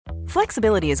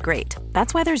Flexibility is great.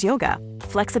 That's why there's yoga.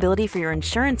 Flexibility for your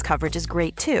insurance coverage is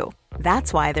great too.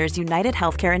 That's why there's United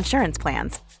Healthcare Insurance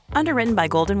Plans. Underwritten by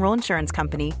Golden Rule Insurance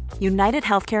Company, United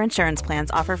Healthcare Insurance Plans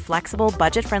offer flexible,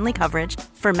 budget-friendly coverage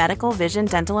for medical, vision,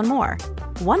 dental, and more.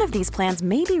 One of these plans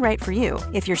may be right for you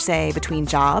if you're, say, between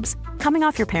jobs, coming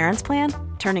off your parents' plan,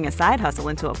 turning a side hustle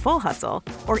into a full hustle,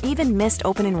 or even missed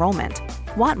open enrollment.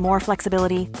 Want more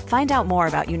flexibility? Find out more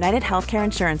about United Healthcare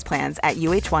Insurance Plans at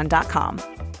uh1.com.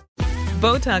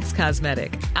 Botox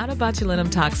Cosmetic, out of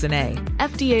botulinum toxin A,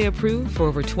 FDA approved for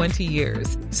over 20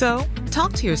 years. So,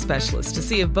 talk to your specialist to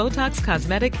see if Botox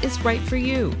Cosmetic is right for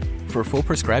you. For full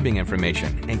prescribing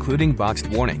information, including boxed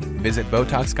warning, visit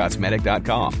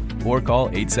BotoxCosmetic.com or call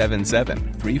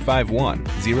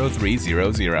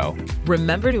 877-351-0300.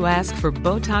 Remember to ask for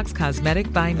Botox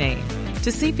Cosmetic by name.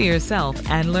 To see for yourself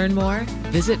and learn more,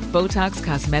 visit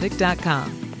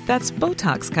BotoxCosmetic.com. That's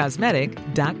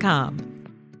BotoxCosmetic.com.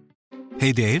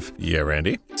 Hey, Dave. Yeah,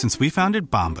 Randy. Since we founded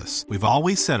Bombas, we've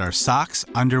always said our socks,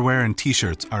 underwear, and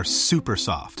T-shirts are super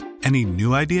soft. Any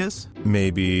new ideas?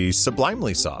 Maybe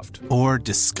sublimely soft. Or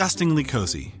disgustingly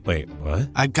cozy. Wait, what?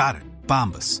 I got it.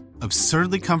 Bombas.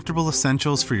 Absurdly comfortable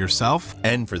essentials for yourself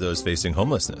and for those facing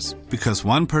homelessness. Because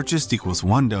one purchased equals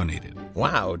one donated.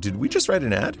 Wow, did we just write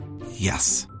an ad?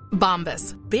 Yes.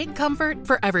 Bombas. Big comfort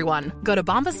for everyone. Go to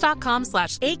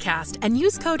bombas.com/ACAST and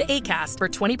use code ACAST for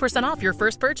 20% off your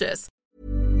first purchase.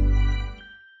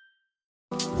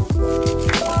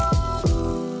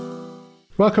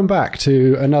 Welcome back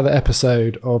to another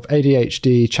episode of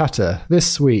ADHD Chatter.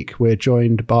 This week we're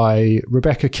joined by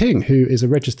Rebecca King, who is a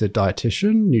registered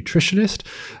dietitian, nutritionist,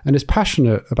 and is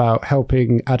passionate about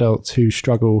helping adults who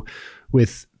struggle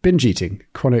with binge eating,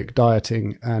 chronic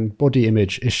dieting, and body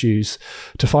image issues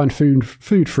to find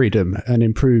food freedom and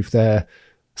improve their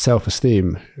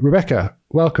self-esteem. Rebecca,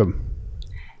 welcome.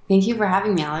 Thank you for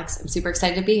having me, Alex. I'm super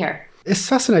excited to be here. It's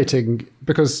fascinating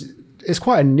because it's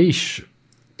quite a niche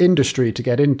industry to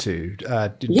get into,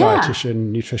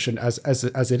 dietitian, nutrition as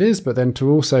it is, but then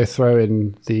to also throw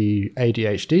in the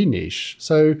ADHD niche.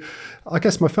 So I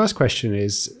guess my first question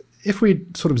is, if we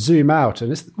sort of zoom out, and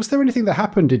was there anything that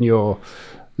happened in your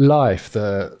life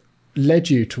that led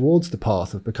you towards the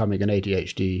path of becoming an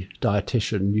ADHD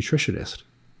dietitian, nutritionist?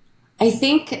 I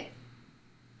think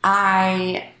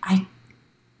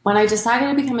when I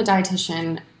decided to become a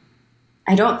dietitian,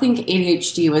 I don't think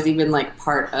ADHD was even like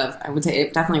part of, I would say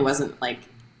it definitely wasn't like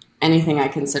anything I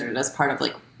considered as part of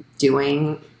like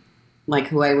doing like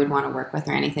who I would want to work with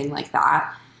or anything like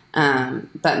that.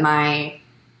 But my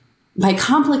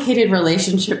complicated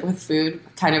relationship with food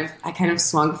I kind of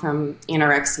swung from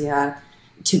anorexia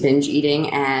to binge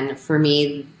eating. And for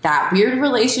me, that weird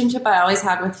relationship I always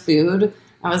had with food,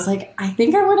 I was like, I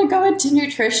think I want to go into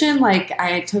nutrition. Like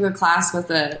I took a class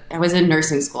I was in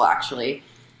nursing school actually.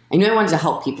 I knew I wanted to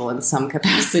help people in some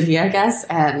capacity, I guess.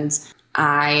 And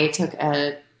I took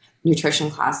a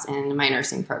nutrition class in my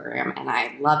nursing program and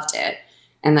I loved it.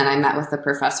 And then I met with the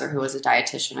professor who was a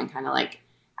dietitian and kind of like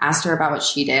asked her about what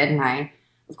she did. And I,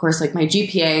 of course, like my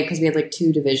GPA, because we had like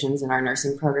 2 divisions in our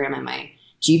nursing program, and my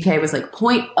GPA was like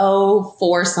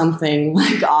 0.04 something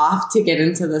like off to get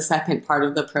into the second part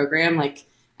of the program. Like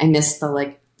I missed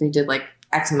they did like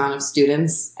X amount of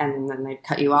students and then they'd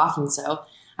cut you off. And so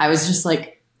I was just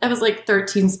like, I was like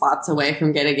 13 spots away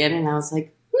from getting in. And I was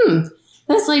like,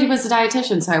 this lady was a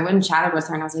dietitian. So I went and chatted with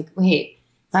her and I was like, wait,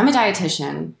 if I'm a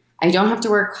dietitian, I don't have to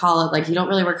work like you don't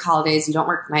really work holidays. You don't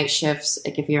work night shifts.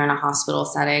 Like if you're in a hospital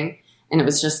setting. And it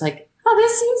was just like, oh,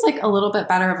 this seems like a little bit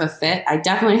better of a fit. I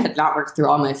definitely had not worked through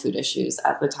all my food issues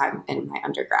at the time in my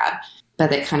undergrad,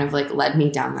 but it kind of like led me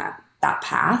down that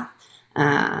path.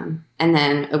 And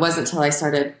then it wasn't until I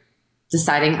started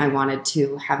deciding I wanted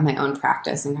to have my own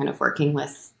practice and kind of working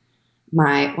with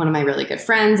one of my really good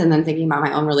friends, and then thinking about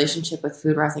my own relationship with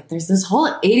food, where I was like, there's this whole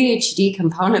ADHD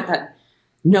component that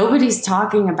nobody's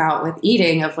talking about with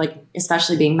eating, of like,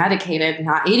 especially being medicated,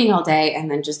 not eating all day,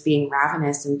 and then just being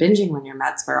ravenous and binging when your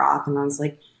meds wear off. And I was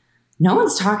like, no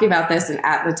one's talking about this. And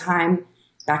at the time,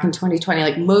 back in 2020,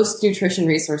 like most nutrition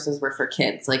resources were for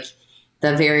kids, like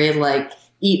the very like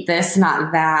eat this,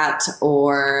 not that,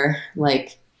 or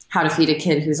like how to feed a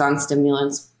kid who's on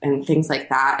stimulants and things like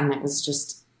that. And it was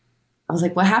just, I was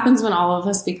like, what happens when all of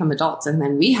us become adults and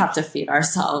then we have to feed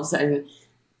ourselves, and,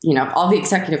 you know, all the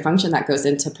executive function that goes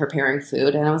into preparing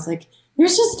food. And I was like,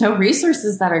 there's just no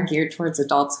resources that are geared towards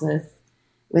adults with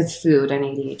food and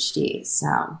ADHD.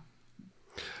 So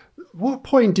what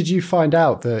point did you find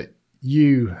out that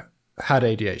you had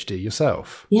ADHD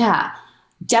yourself? Yeah.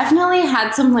 Definitely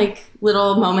had some like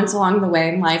little moments along the way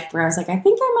in life where I was like, I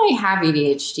think I might have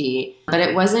ADHD. But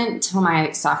it wasn't until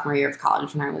my sophomore year of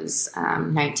college when I was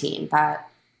 19 that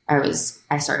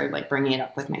I started like bringing it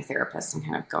up with my therapist and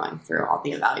kind of going through all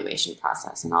the evaluation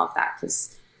process and all of that.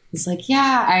 Because it's like,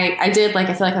 yeah, I did like,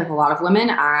 I feel like a lot of women,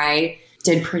 I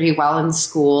did pretty well in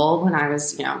school when I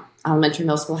was, elementary,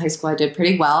 middle school, high school. I did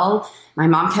pretty well. My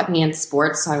mom kept me in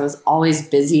sports, so I was always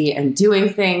busy and doing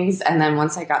things. And then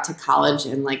once I got to college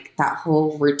and like that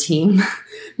whole routine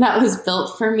that was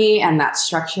built for me and that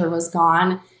structure was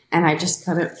gone, and I just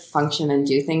couldn't function and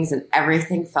do things, and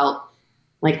everything felt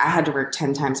like I had to work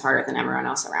 10 times harder than everyone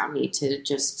else around me to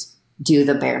just do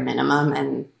the bare minimum.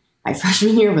 And my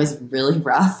freshman year was really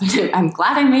rough. I'm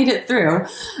glad I made it through.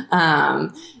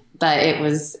 But it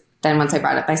was then once I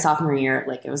brought it by sophomore year,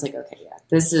 like it was like, okay, yeah,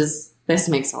 this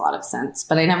makes a lot of sense.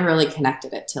 But I never really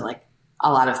connected it to like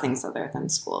a lot of things other than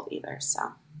school either. So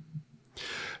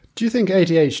do you think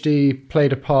ADHD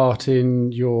played a part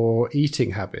in your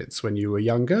eating habits when you were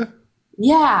younger?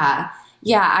 Yeah,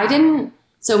 I didn't.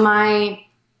 So my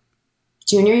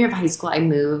junior year of high school, I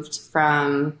moved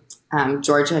from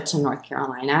Georgia to North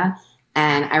Carolina.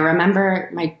 And I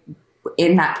remember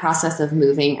in that process of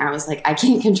moving, I was like, I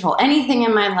can't control anything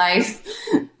in my life,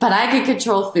 but I could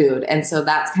control food. And so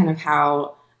that's kind of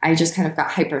how I just kind of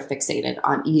got hyper fixated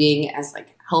on eating as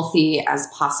like healthy as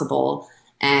possible,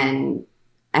 and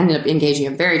ended up engaging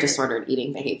in very disordered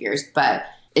eating behaviors. But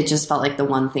it just felt like the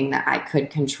one thing that I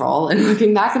could control. And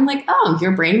looking back, I'm like, oh,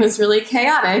 your brain was really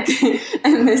chaotic.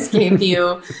 And this gave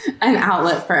you an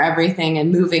outlet for everything.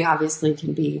 And moving obviously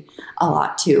can be a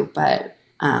lot too. But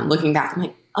looking back, I'm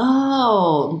like,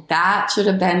 oh, that should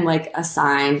have been like a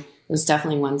sign. It was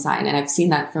definitely one sign. And I've seen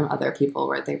that from other people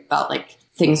where they felt like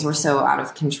things were so out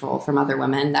of control from other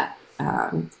women that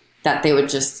that they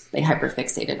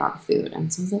hyperfixated on food.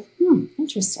 And so I was like,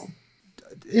 interesting.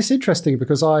 It's interesting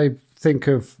because I think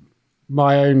of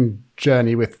my own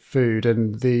journey with food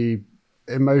and the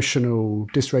emotional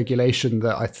dysregulation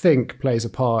that I think plays a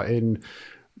part in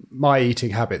my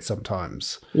eating habits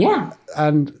sometimes. Yeah.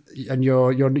 And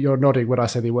you're nodding when I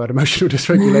say the word emotional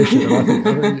dysregulation.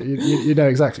 And I think you know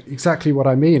exactly what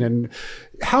I mean. And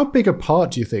how big a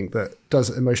part do you think that does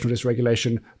emotional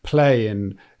dysregulation play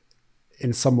in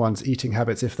someone's eating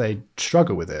habits if they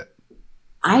struggle with it?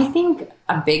 I think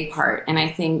a big part, and I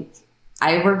think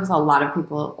I work with a lot of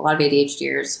people, a lot of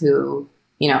ADHDers who,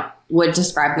 would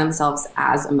describe themselves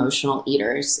as emotional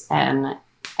eaters. And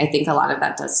I think a lot of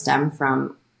that does stem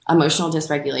from emotional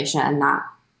dysregulation,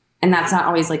 and that's not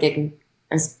always like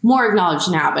it's more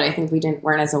acknowledged now, but I think we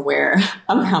weren't as aware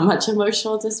of how much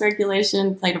emotional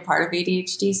dysregulation played a part of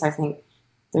ADHD. So I think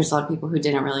there's a lot of people who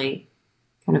didn't really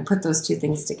kind of put those two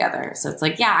things together. So it's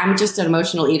like, yeah, I'm just an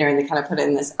emotional eater, and they kind of put it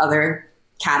in this other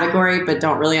category, but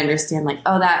don't really understand like,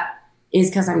 oh, that is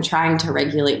because I'm trying to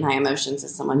regulate my emotions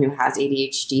as someone who has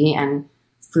ADHD, and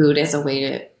food is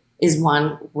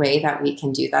one way that we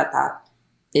can do that. That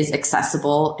is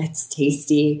accessible. It's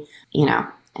tasty,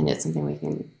 and it's something we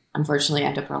can unfortunately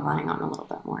end up relying on a little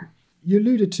bit more. You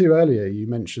alluded to earlier, you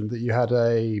mentioned that you had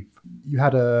a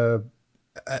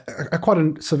quite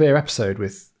a severe episode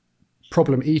with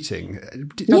problem eating.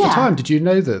 At the time, did you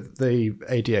know that the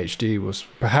ADHD was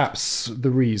perhaps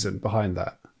the reason behind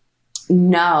that?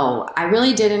 No, I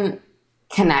really didn't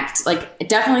connect. Like, I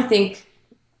definitely think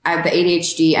I have the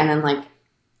ADHD, and then like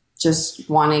just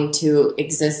wanting to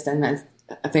exist in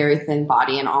a very thin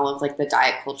body and all of like the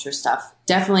diet culture stuff.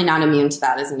 Definitely not immune to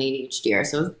that as an ADHDer.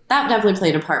 So that definitely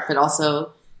played a part, but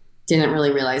also didn't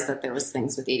really realize that there was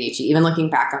things with ADHD. Even looking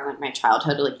back on like my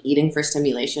childhood, like eating for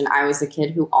stimulation, I was a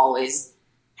kid who always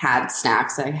had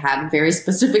snacks. I had very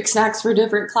specific snacks for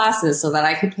different classes so that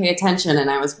I could pay attention, and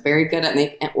I was very good at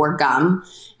or gum,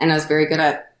 and I was very good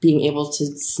at being able to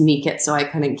sneak it so I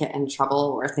couldn't get in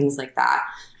trouble or things like that.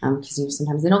 Because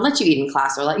sometimes they don't let you eat in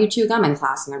class or let you chew gum in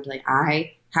class, and I'd be like,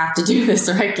 I have to do this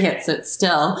or I can't sit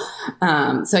still.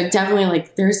 So I definitely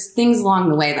there's things along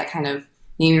the way that kind of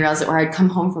made me realize that where I'd come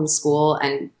home from school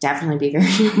and definitely be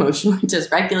very emotionally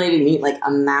dysregulated and eat like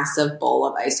a massive bowl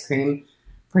of ice cream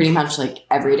pretty much like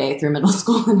every day through middle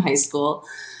school and high school,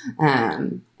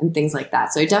 and things like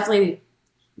that. So I definitely,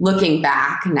 looking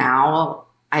back now,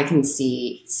 I can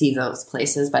see those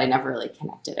places, but I never really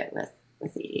connected it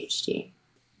with ADHD.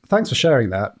 Thanks for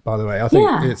sharing that, by the way. I think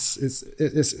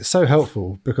it's so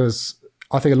helpful because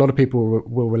I think a lot of people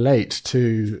will relate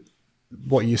to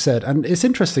what you said. And it's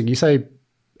interesting, you say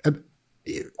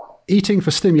eating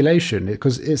for stimulation,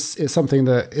 because it's something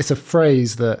that, it's a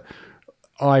phrase that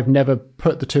I've never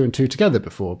put the two and two together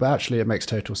before, but actually it makes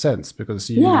total sense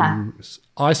because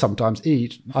I sometimes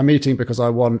eat. I'm eating because I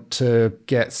want to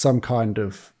get some kind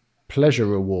of pleasure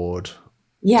reward,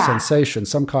 sensation,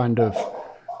 some kind of,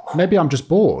 maybe I'm just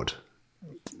bored.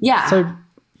 Yeah. So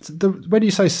when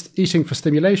you say eating for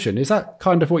stimulation, is that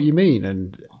kind of what you mean?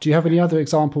 And do you have any other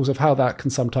examples of how that can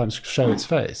sometimes show its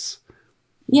face?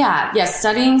 Yeah. Yeah.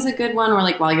 Studying's a good one, or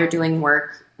like while you're doing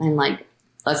work and like,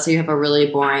 let's say you have a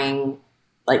really boring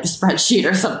like spreadsheet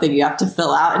or something you have to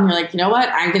fill out and you're like, you know what,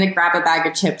 I'm going to grab a bag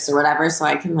of chips or whatever so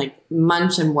I can like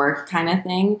munch and work kind of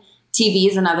thing. TV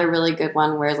is another really good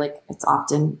one where like it's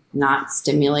often not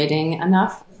stimulating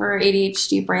enough for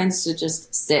ADHD brains to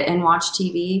just sit and watch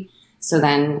TV. So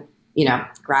then, you know,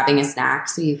 grabbing a snack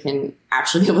so you can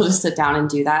actually be able to sit down and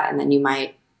do that. And then you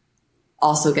might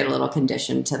also get a little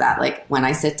conditioned to that. Like when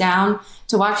I sit down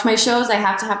to watch my shows, I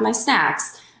have to have my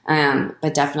snacks.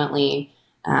 But definitely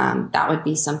that would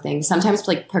be something. Sometimes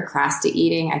like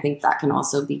procrastinating, I think that can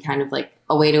also be kind of like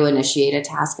a way to initiate a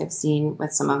task. I've seen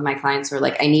with some of my clients where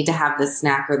like, I need to have this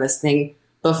snack or this thing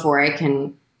before I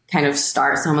can kind of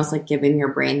start. It's almost like giving your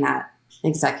brain that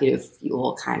executive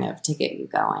fuel kind of to get you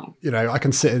going. You know, I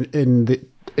can sit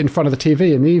in front of the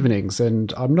TV in the evenings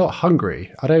and I'm not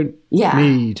hungry. I don't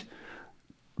need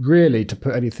really to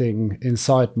put anything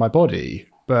inside my body,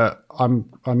 but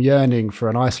I'm yearning for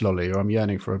an ice lolly or I'm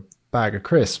yearning for a bag of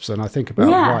crisps. And I think about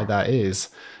why that is.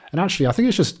 And actually, I think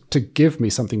it's just to give me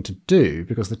something to do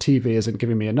because the TV isn't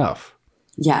giving me enough.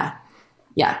 Yeah.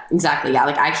 Yeah, exactly. Yeah.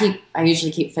 Like I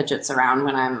usually keep fidgets around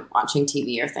when I'm watching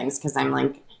TV or things because I'm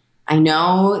like, I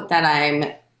know that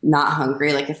I'm not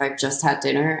hungry. Like if I've just had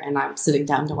dinner and I'm sitting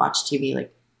down to watch TV,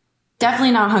 like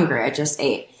definitely not hungry. I just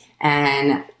ate.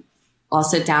 And I'll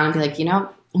sit down and be like, you know,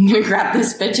 I'm going to grab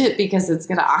this fidget because it's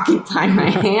going to occupy my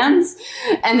hands.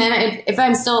 And then if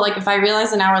I'm still like, if I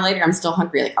realize an hour later, I'm still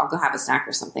hungry, like I'll go have a snack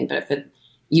or something. But if it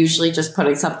usually just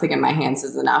putting something in my hands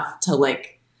is enough to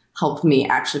like help me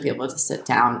actually be able to sit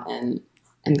down and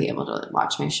be able to like,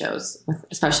 watch my shows,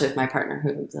 especially with my partner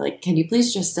who would be like, can you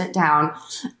please just sit down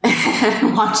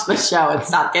and watch the show and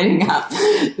stop getting up?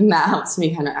 And that helps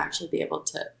me kind of actually be able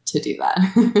to do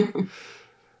that.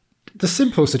 The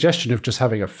simple suggestion of just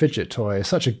having a fidget toy is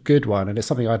such a good one, and it's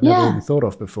something I'd never even thought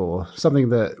of before. Something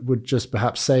that would just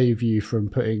perhaps save you from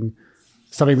putting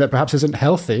something that perhaps isn't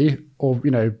healthy or,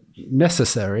 you know,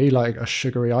 necessary, like a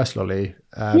sugary ice lolly.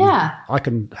 I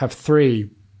can have 3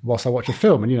 whilst I watch a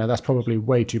film, and, you know, that's probably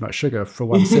way too much sugar for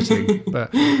one sitting.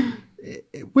 But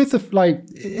with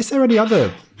is there any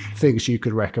other things you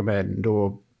could recommend,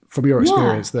 or from your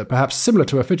experience, that perhaps similar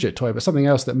to a fidget toy, but something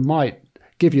else that might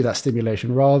give you that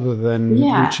stimulation rather than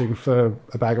reaching for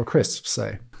a bag of crisps,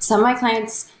 say? Some of my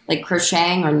clients like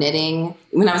crocheting or knitting.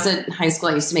 When I was in high school,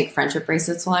 I used to make friendship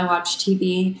bracelets while I watched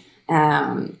TV.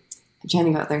 I'm trying to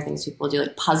think of other things people do,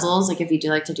 like puzzles. Like if you do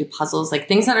like to do puzzles, like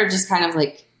things that are just kind of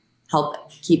like help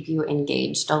keep you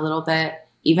engaged a little bit.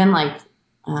 Even like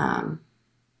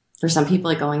for some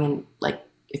people, like going in, like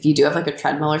if you do have like a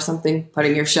treadmill or something,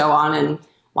 putting your show on and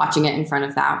watching it in front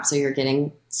of that. So you're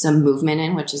getting some movement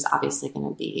in, which is obviously going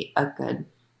to be a good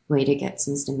way to get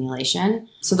some stimulation.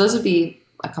 So those would be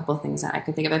a couple of things that I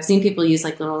could think of. I've seen people use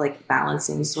like little like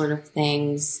balancing sort of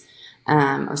things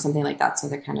or something like that. So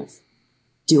they're kind of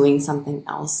doing something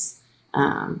else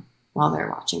while they're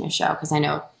watching a show. Because I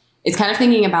know it's kind of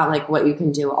thinking about like what you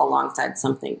can do alongside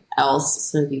something else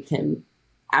so you can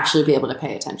actually be able to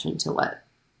pay attention to what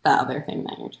the other thing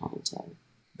that you're trying to.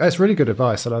 That's really good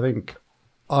advice. And I think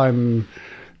I'm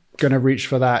going to reach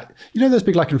for that. You know, those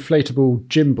big like inflatable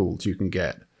gym balls you can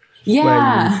get?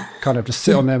 Yeah. Where you kind of just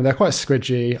sit on them. They're quite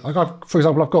squidgy. For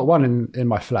example, I've got one in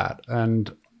my flat,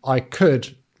 and I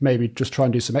could maybe just try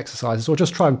and do some exercises or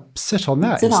just try and sit on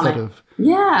that instead of...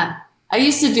 Yeah. I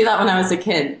used to do that when I was a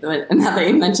kid. And now that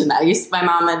you mentioned that, my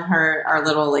mom in our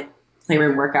little like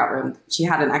playroom workout room, she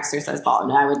had an exercise ball,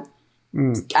 and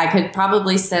I could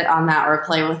probably sit on that or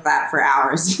play with that for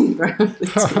hours.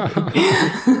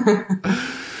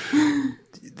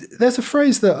 There's a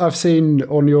phrase that I've seen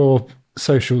on your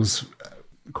socials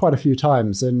quite a few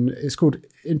times, and it's called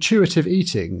intuitive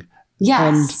eating.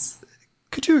 Yes. And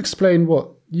could you explain what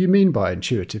you mean by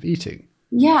intuitive eating?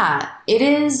 Yeah, it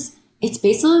is. It's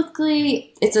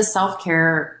basically, it's a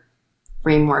self-care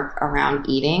framework around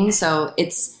eating. So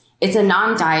it's a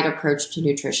non-diet approach to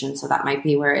nutrition. So that might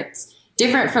be where it's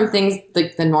different from things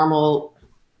like the normal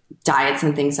diets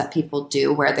and things that people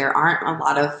do, where there aren't a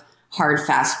lot of hard,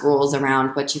 fast rules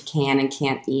around what you can and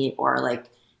can't eat, or like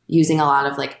using a lot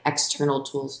of like external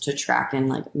tools to track and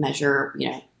like measure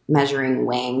measuring,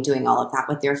 weighing, doing all of that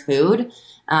with their food,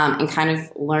 and kind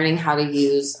of learning how to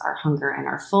use our hunger and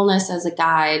our fullness as a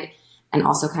guide, and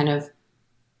also kind of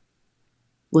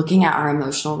looking at our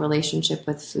emotional relationship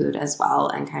with food as well,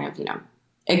 and kind of,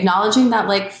 acknowledging that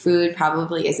like food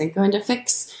probably isn't going to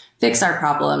fix our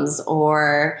problems,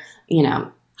 or,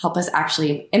 help us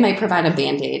actually, it might provide a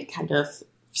Band-Aid, kind of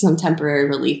some temporary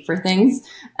relief for things.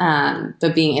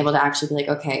 But being able to actually be like,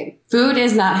 okay, food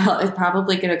is not, it's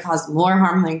probably going to cause more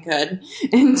harm than good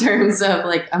in terms of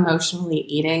like emotionally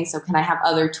eating. So can I have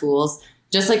other tools?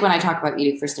 Just like when I talk about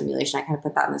eating for stimulation, I kind of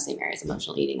put that in the same area as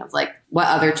emotional eating, of like, what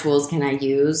other tools can I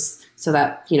use so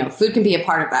that, food can be a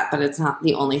part of that, but it's not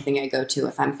the only thing I go to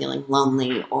if I'm feeling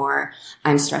lonely or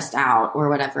I'm stressed out or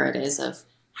whatever it is, of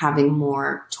having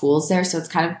more tools there. So it's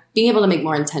kind of being able to make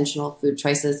more intentional food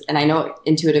choices. And I know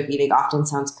intuitive eating often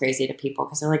sounds crazy to people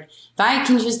because they're like, if I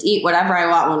can just eat whatever I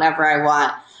want, whenever I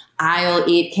want, I'll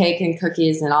eat cake and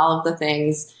cookies and all of the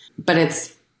things. But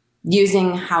it's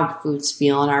using how foods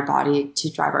feel in our body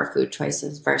to drive our food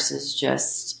choices versus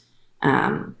just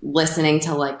listening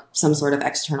to like some sort of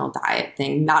external diet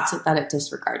thing. Not that it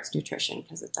disregards nutrition,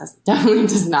 because it definitely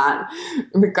does not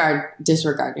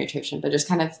disregard nutrition, but just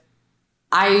kind of,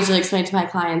 I usually explain to my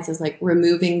clients as like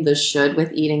removing the should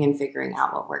with eating and figuring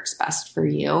out what works best for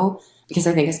you. Because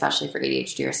I think especially for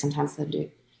ADHDers, sometimes the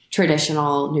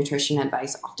traditional nutrition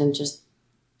advice often just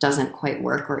doesn't quite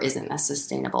work or isn't a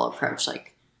sustainable approach.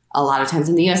 Like a lot of times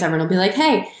in the US, everyone will be like,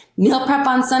 hey, meal prep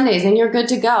on Sundays and you're good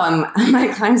to go. And my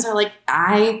clients are like,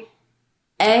 I,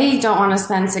 A, don't want to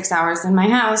spend 6 hours in my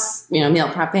house, meal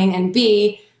prepping. And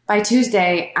B, by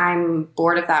Tuesday, I'm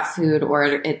bored of that food, or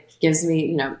it gives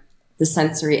me, the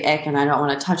sensory ick and I don't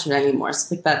want to touch it anymore.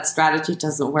 So like that strategy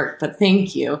doesn't work, but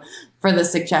thank you for the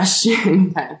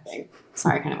suggestion kind of thing.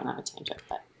 Sorry, I kind of went on a tangent,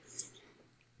 but.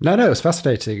 No, it's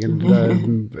fascinating.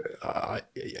 And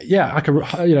yeah, I can,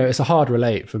 it's a hard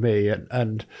relate for me.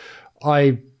 And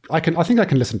I think I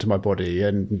can listen to my body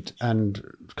and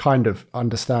kind of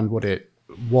understand what it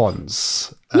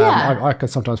wants. I can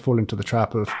sometimes fall into the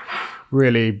trap of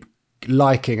really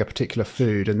liking a particular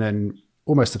food and then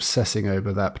almost obsessing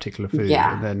over that particular food.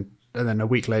 Yeah. And then a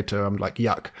week later, I'm like,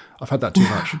 yuck, I've had that too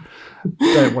much.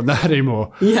 Don't want that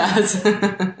anymore. Yes.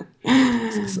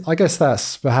 I guess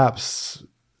that's perhaps,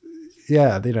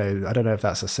 I don't know if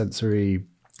that's a sensory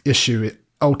issue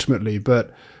ultimately,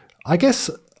 but I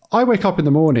guess I wake up in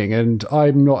the morning and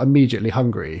I'm not immediately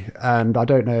hungry. And I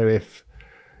don't know if,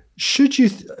 I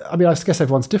guess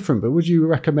everyone's different, but would you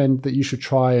recommend that you should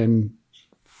try and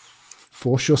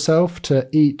force yourself to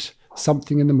eat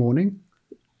something in the morning?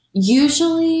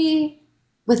 Usually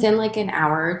within like an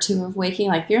hour or two of waking,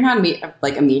 like if you're not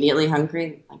like immediately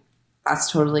hungry, like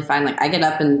that's totally fine. Like I get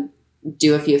up and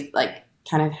do a few, like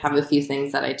kind of have a few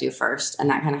things that I do first, and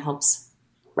that kind of helps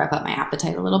rev up my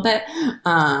appetite a little bit.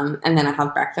 And then I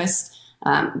have breakfast.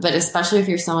 But especially if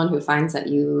you're someone who finds that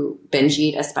you binge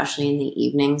eat, especially in the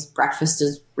evenings, breakfast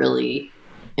is really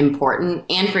important.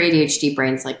 And for ADHD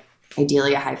brains, like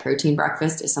ideally a high protein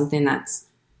breakfast is something that's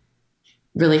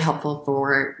really helpful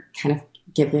for kind of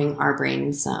giving our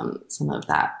brain some of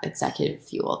that executive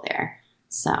fuel there.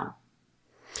 So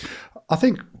I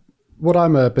think what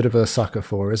I'm a bit of a sucker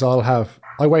for is I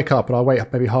wake up and I'll wait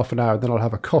maybe half an hour and then I'll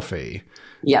have a coffee.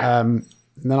 Yeah. And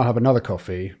then I'll have another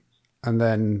coffee, and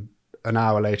then an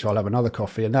hour later I'll have another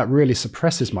coffee, and that really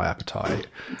suppresses my appetite.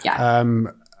 Yeah.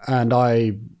 And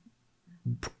I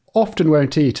often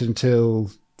won't eat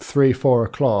until 3-4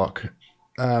 o'clock.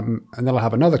 And then I'll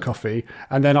have another coffee,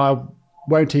 and then I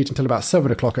won't eat until about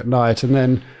 7 o'clock at night. And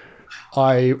then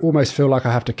I almost feel like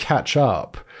I have to catch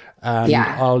up, and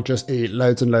I'll just eat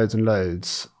loads and loads and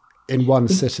loads in one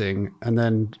sitting. And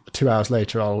then 2 hours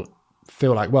later, I'll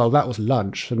feel like, well, that was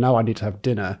lunch, and now I need to have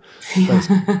dinner. So it's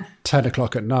 10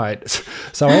 o'clock at night.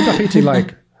 So I end up eating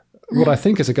like what I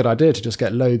think is a good idea, to just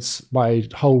get my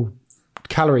whole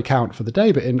calorie count for the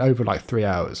day, but in over like 3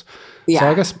 hours. Yeah.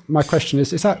 So I guess my question is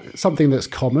that something that's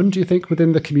common, do you think,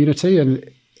 within the community? And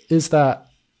is that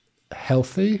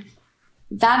healthy?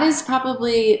 That is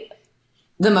probably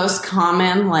the most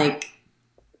common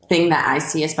thing that I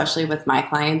see, especially with my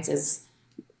clients,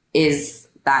 is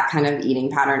that kind of eating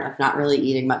pattern of not really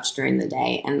eating much during the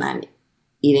day and then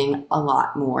eating a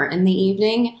lot more in the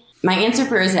evening. My answer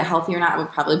for is it healthy or not would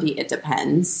probably be it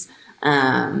depends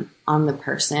on the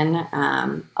person.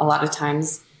 A lot of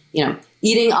times,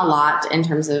 eating a lot in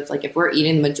terms of if we're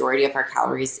eating the majority of our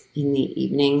calories in the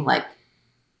evening,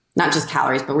 not just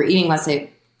calories, but we're eating, let's say,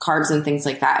 carbs and things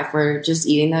like that. If we're just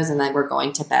eating those and then we're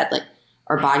going to bed,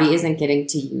 our body isn't getting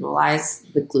to utilize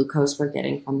the glucose we're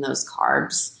getting from those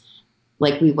carbs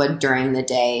like we would during the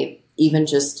day, even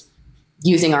just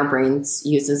using our brains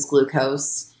uses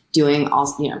glucose, doing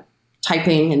all,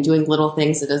 typing and doing little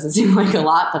things. It doesn't seem like a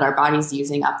lot, but our body's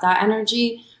using up that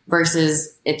energy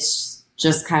versus it's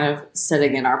just kind of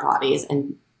sitting in our bodies.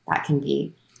 And that can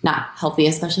be not healthy,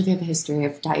 especially if you have a history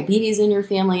of diabetes in your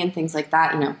family and things like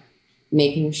that,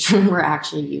 making sure we're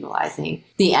actually utilizing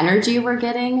the energy we're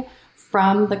getting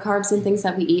from the carbs and things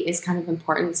that we eat is kind of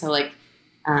important. So like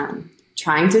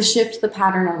trying to shift the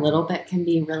pattern a little bit can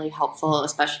be really helpful,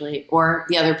 especially, or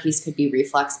the other piece could be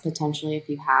reflux potentially if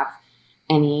you have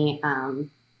any,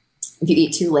 if you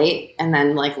eat too late and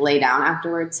then like lay down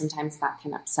afterwards, sometimes that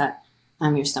can upset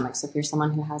your stomach. So if you're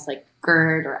someone who has like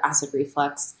GERD or acid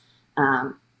reflux,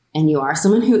 and you are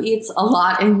someone who eats a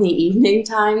lot in the evening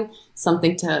time,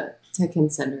 something to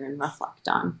consider and reflect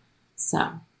on. So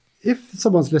if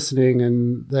someone's listening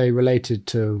and they related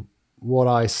to what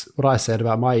I said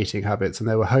about my eating habits and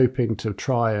they were hoping to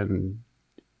try and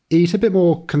eat a bit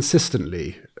more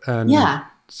consistently and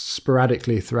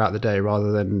sporadically throughout the day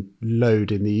rather than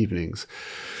load in the evenings,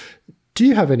 do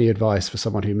you have any advice for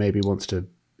someone who maybe wants to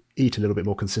eat a little bit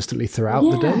more consistently throughout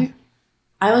the day?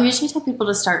 I will usually tell people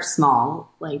to start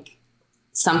small. Like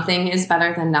something is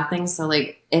better than nothing. So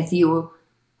like if you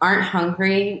aren't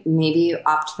hungry, maybe you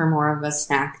opt for more of a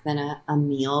snack than a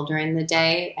meal during the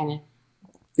day. And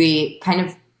the kind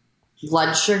of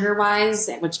blood sugar wise,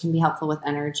 which can be helpful with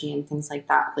energy and things like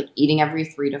that, like eating every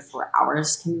 3 to 4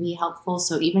 hours can be helpful.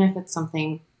 So even if it's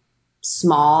something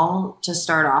small to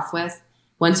start off with,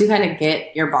 once you kind of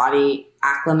get your body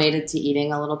acclimated to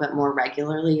eating a little bit more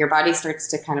regularly, your body starts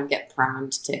to kind of get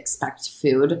primed to expect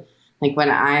food. Like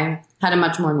when I had a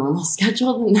much more normal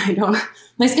schedule, and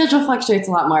my schedule fluctuates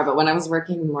a lot more, but when I was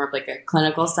working more of like a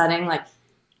clinical setting, like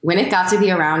when it got to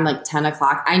be around like 10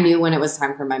 o'clock, I knew when it was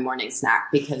time for my morning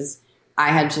snack because I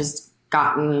had just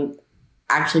gotten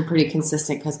actually pretty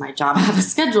consistent because my job had a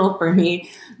schedule for me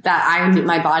that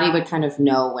my body would kind of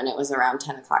know when it was around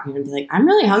 10 o'clock and it would be like, I'm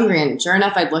really hungry. And sure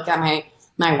enough, I'd look at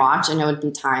my watch and it would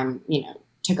be time,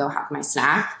 to go have my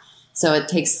snack. So it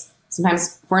takes,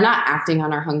 sometimes if we're not acting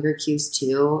on our hunger cues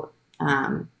too,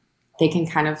 they can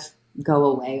kind of go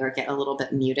away or get a little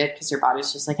bit muted because your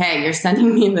body's just like, hey, you're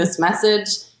sending me this message.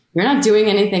 You're not doing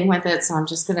anything with it. So I'm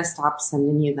just going to stop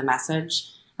sending you the message.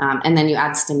 And then you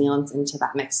add stimulants into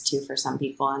that mix too for some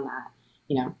people. And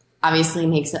that, obviously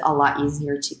makes it a lot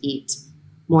easier to eat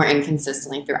more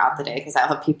inconsistently throughout the day. Because I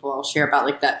have people share about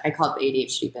like that. I call it the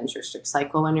ADHD binge restrict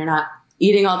cycle when you're not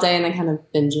eating all day and then kind of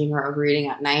binging or overeating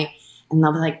at night. And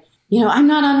they'll be like, I'm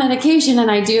not on medication and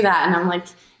I do that. And I'm like,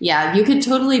 yeah, you could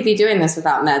totally be doing this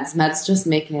without meds. Meds just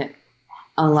make it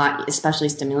a lot, especially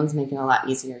stimulants, make it a lot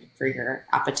easier for your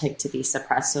appetite to be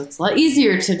suppressed. So it's a lot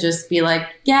easier to just be like,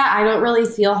 yeah, I don't really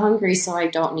feel hungry, so I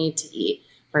don't need to eat.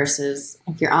 Versus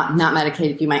if you're not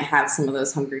medicated, you might have some of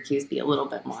those hunger cues be a little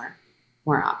bit more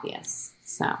obvious.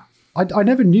 So I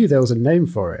never knew there was a name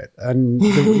for it. And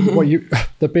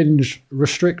the binge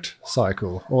restrict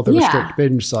cycle or the restrict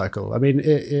binge cycle. I mean,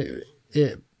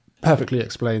 it perfectly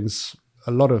explains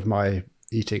a lot of my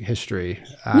eating history.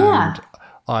 And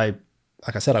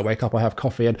like I said, I wake up, I have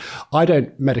coffee, and I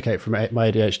don't medicate for my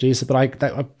ADHD. So, but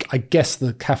I guess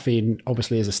the caffeine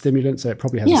obviously is a stimulant, so it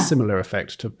probably has a similar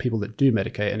effect to people that do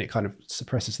medicate, and it kind of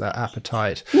suppresses their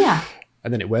appetite. Yeah.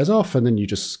 And then it wears off, and then you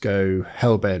just go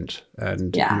hell-bent,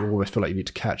 and you almost feel like you need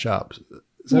to catch up.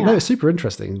 So no, it's super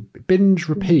interesting. Binge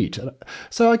repeat.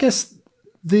 So I guess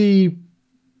the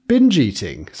binge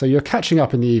eating, so you're catching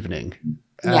up in the evening,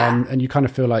 and you kind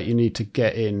of feel like you need to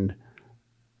get in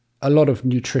a lot of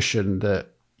nutrition that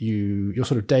your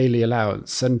sort of daily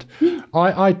allowance. And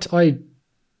I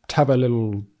have a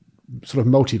little sort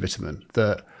of multivitamin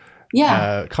that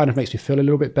kind of makes me feel a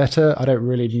little bit better. I don't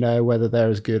really know whether they're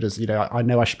as good as, I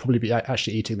know I should probably be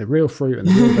actually eating the real fruit and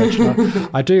the real veg.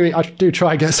 I do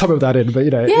try and get some of that in, but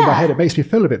in my head, it makes me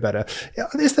feel a bit better.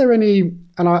 Is there any,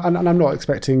 and I'm not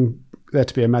expecting there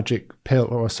to be a magic pill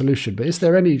or a solution, but is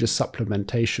there any just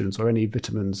supplementations or any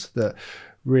vitamins that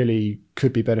really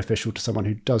could be beneficial to someone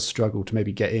who does struggle to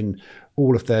maybe get in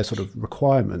all of their sort of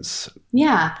requirements?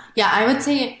 Yeah, I would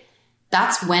say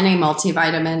that's when a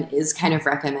multivitamin is kind of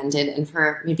recommended. And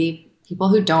for maybe people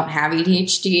who don't have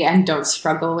ADHD and don't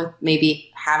struggle with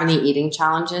maybe have any eating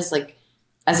challenges, like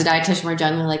as a dietitian, we're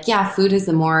generally like, food is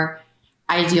the more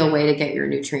ideal way to get your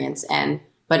nutrients in.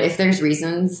 But if there's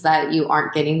reasons that you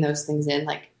aren't getting those things in,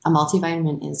 like a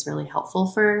multivitamin is really helpful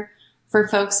for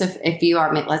folks. If you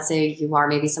are, let's say you are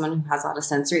maybe someone who has a lot of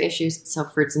sensory issues, so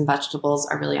fruits and vegetables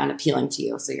are really unappealing to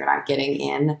you. So you're not getting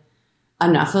in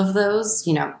enough of those,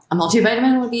 a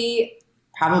multivitamin would be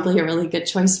probably a really good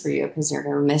choice for you because you're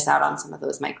going to miss out on some of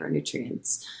those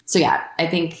micronutrients. So I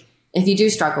think if you do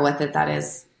struggle with it, that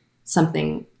is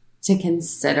something to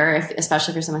consider,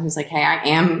 especially for someone who's like, hey, I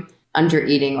am under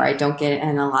eating, or I don't get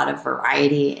in a lot of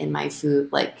variety in my food,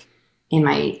 like in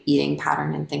my eating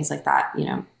pattern and things like that,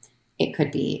 it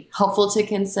could be helpful to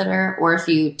consider. Or if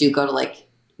you do go to like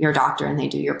your doctor and they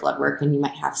do your blood work and you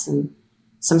might have some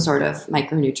sort of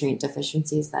micronutrient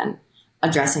deficiencies, then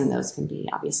addressing those can be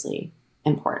obviously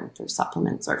important through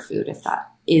supplements or food, if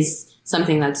that is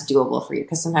something that's doable for you.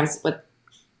 Because sometimes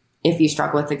if you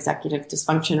struggle with executive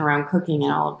dysfunction around cooking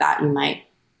and all of that, you might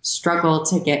struggle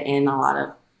to get in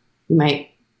you might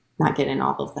not get in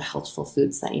all of the healthful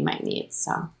foods that you might need.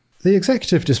 So the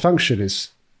executive dysfunction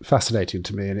is fascinating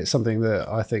to me, and it's something that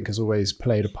I think has always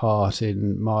played a part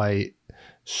in my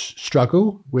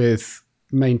struggle with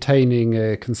maintaining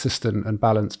a consistent and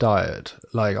balanced diet.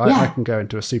 Like I can go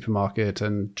into a supermarket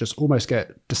and just almost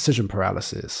get decision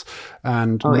paralysis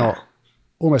and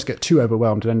almost get too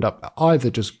overwhelmed and end up either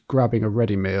just grabbing a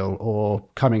ready meal or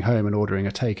coming home and ordering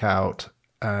a takeout.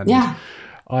 And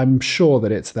I'm sure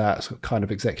that it's that kind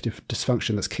of executive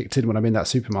dysfunction that's kicked in when I'm in that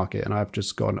supermarket and I've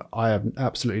just gone, I have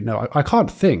absolutely I can't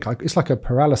think. It's like a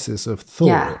paralysis of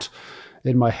thought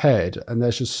in my head, and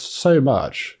there's just so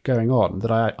much going on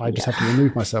that I just have to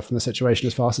remove myself from the situation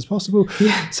as fast as possible.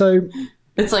 So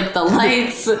it's like the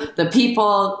lights, the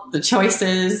people, the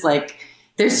choices, like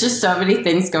there's just so many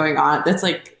things going on. That's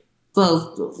like the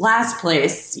last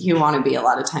place you want to be a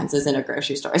lot of times is in a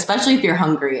grocery store, especially if you're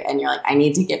hungry and you're like, I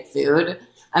need to get food.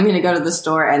 I'm going to go to the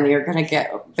store, and you're going to get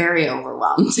very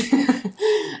overwhelmed.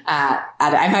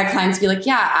 I've had clients be like,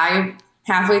 I'm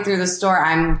halfway through the store,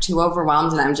 I'm too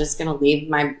overwhelmed and I'm just going to leave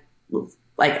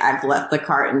I've left the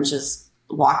cart and just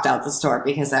walked out the store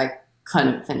because I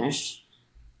couldn't finish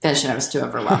it. I was too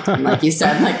overwhelmed. And like you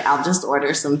said, I'll just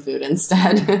order some food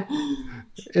instead.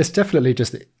 It's definitely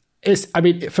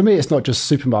for me, it's not just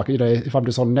supermarket. If I'm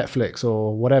just on Netflix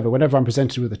or whatever, whenever I'm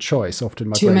presented with a choice, often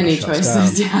my too brain many shuts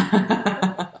choices.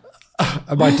 Down.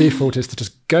 And my default is to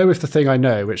just go with the thing I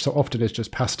know, which so often is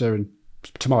just pasta and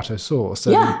tomato sauce.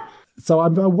 So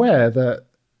I'm aware that,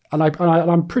 and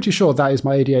I'm pretty sure that is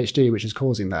my ADHD, which is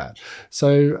causing that.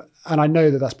 So, and I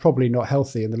know that that's probably not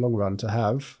healthy in the long run to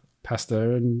have pasta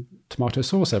and tomato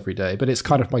sauce every day, but it's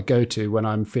kind of my go-to when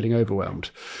I'm feeling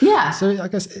overwhelmed. Yeah. So I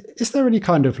guess, is there any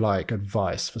kind of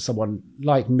advice for someone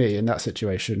like me in that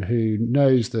situation who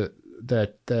knows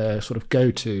that their sort of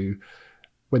go-to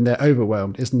when they're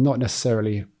overwhelmed is not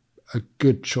necessarily a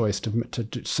good choice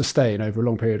to sustain over a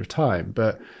long period of time,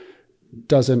 but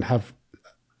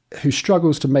who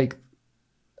struggles to make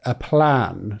a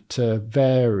plan to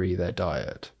vary their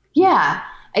diet? Yeah.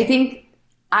 I think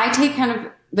I take kind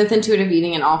of this intuitive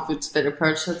eating and all foods fit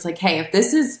approach. So it's like, hey, if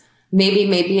this is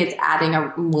maybe it's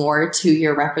adding more to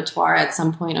your repertoire at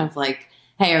some point of like,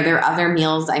 hey, are there other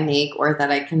meals I make or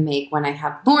that I can make when I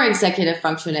have more executive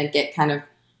function and get kind of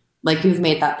like you've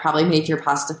probably made your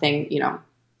pasta thing,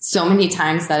 so many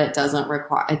times that it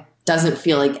doesn't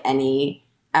feel like any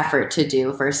effort to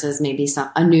do versus maybe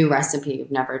a new recipe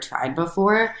you've never tried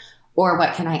before. Or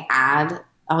what can I add?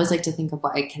 I always like to think of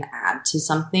what I can add to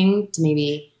something to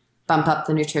maybe bump up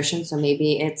the nutrition. So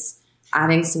maybe it's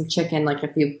adding some chicken. Like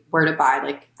if you were to buy,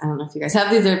 I don't know if you guys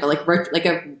have these there, but like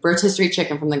a rotisserie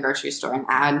chicken from the grocery store and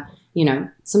add,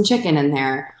 some chicken in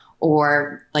there.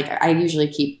 Or I usually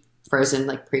keep frozen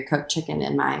pre-cooked chicken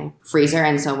in my freezer,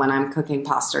 and so when I'm cooking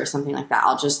pasta or something like that,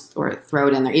 I'll just throw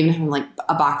it in there. Even from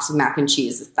a box of mac and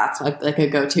cheese, that's a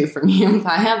go-to for me. If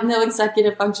I have no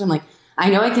executive function, I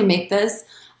know I can make this,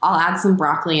 I'll add some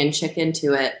broccoli and chicken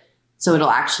to it, so it'll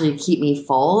actually keep me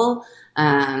full,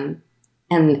 and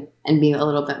be a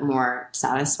little bit more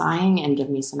satisfying and give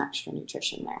me some extra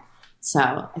nutrition there. So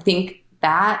I think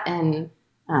that and.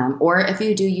 Or if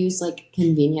you do use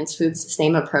convenience foods,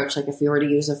 same approach. If you were to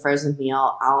use a frozen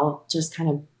meal, I'll just kind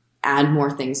of add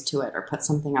more things to it or put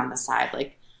something on the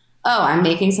side. I'm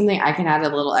making something, I can add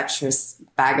a little extra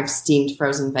bag of steamed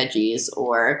frozen veggies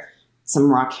or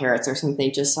some raw carrots or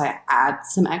something, just so I add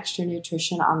some extra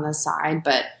nutrition on the side.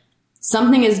 But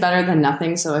something is better than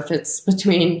nothing. So if it's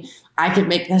between I could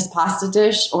make this pasta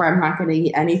dish or I'm not going to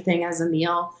eat anything as a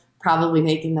meal, probably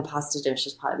making the pasta dish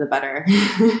is probably the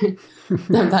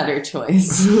better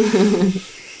choice.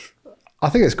 I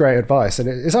think it's great advice, and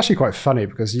it's actually quite funny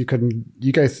because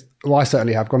I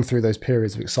certainly have gone through those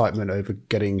periods of excitement over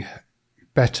getting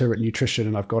better at nutrition,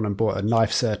 and I've gone and bought a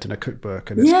knife set and a cookbook,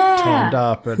 and it's turned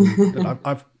up, and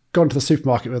I've gone to the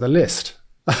supermarket with a list,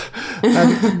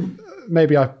 and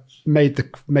maybe I've made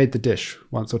the dish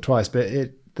once or twice, but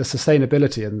the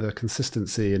sustainability and the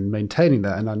consistency in maintaining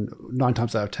that. And then 9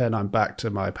 times out of 10, I'm back to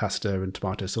my pasta and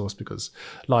tomato sauce because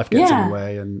life gets in the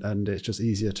way and it's just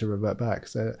easier to revert back.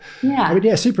 So, I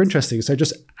mean, super interesting. So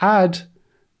just add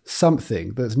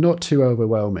something that's not too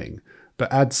overwhelming,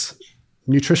 but adds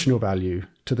nutritional value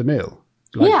to the meal,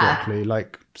 like broccoli,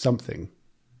 like something.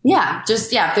 Yeah,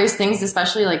 just, there's things,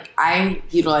 especially like I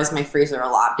utilize my freezer a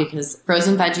lot because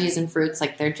frozen veggies and fruits,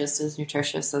 like they're just as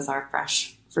nutritious as our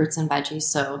fresh fruits and veggies.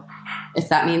 So if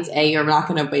that means you're not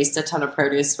going to waste a ton of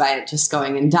produce by it just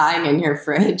going and dying in your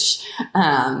fridge,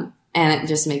 and it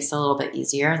just makes it a little bit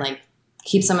easier, like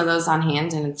keep some of those on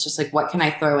hand. And it's just like, what can I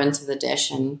throw into the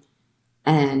dish and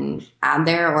add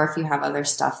there? Or if you have other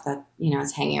stuff that,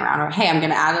 is hanging around, or, hey, I'm going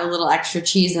to add a little extra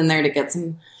cheese in there to get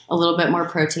a little bit more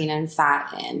protein and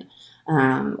fat in,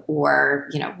 or,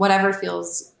 whatever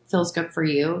feels good for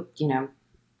you,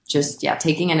 just,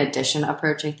 taking an addition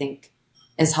approach, I think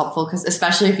is helpful. Cause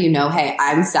especially if hey,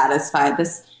 I'm satisfied,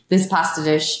 this pasta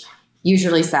dish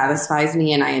usually satisfies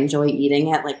me and I enjoy eating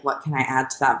it. Like, what can I add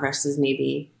to that versus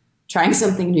maybe trying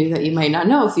something new that you might not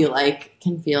know if you like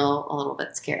can feel a little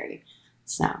bit scary.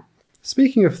 So,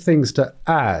 speaking of things to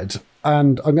add,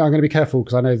 and I'm going to be careful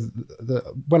because I know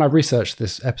that when I researched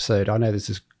this episode, I know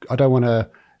I don't want to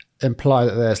imply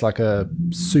that there's like a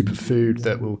superfood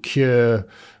that will cure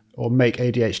or make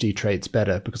ADHD traits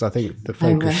better, because I think the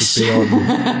focus should be on.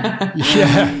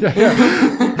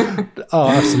 Oh,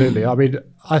 absolutely. I mean,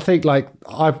 I think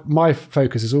my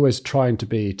focus is always trying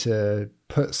to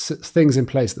put things in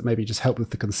place that maybe just help with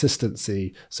the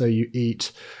consistency, so you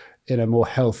eat in a more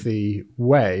healthy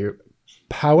way.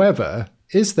 However,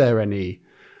 is there any,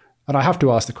 and I have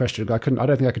to ask the question, I don't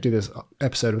think I could do this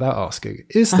episode without asking,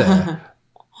 is there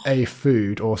a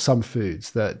food or some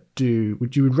foods that you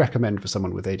would recommend for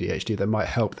someone with ADHD that might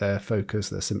help their focus,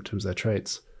 their symptoms, their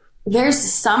traits? There's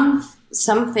some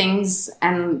things,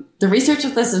 and the research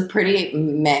of this is pretty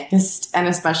mixed, and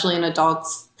especially in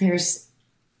adults, there's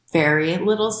very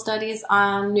little studies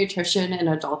on nutrition in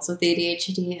adults with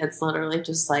ADHD. It's literally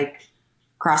just like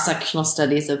cross-sectional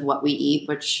studies of what we eat,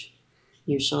 which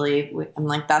usually I'm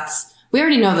like, we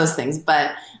already know those things,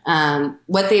 but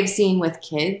what they've seen with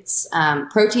kids,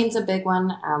 protein's a big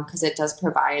one because it does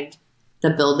provide the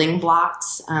building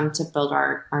blocks to build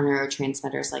our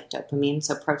neurotransmitters like dopamine.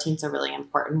 So protein's a really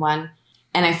important one.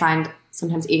 And I find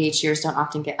sometimes ADHDers don't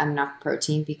often get enough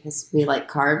protein because we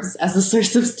like carbs as a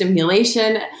source of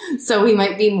stimulation. So we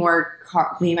might be more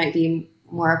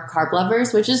carb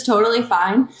lovers, which is totally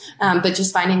fine. But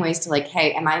just finding ways to like,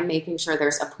 hey, am I making sure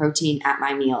there's a protein at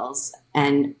my meals?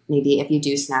 And maybe if you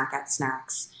do snack at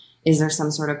snacks, is there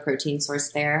some sort of protein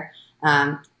source there?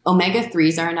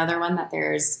 Omega-3s are another one that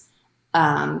there's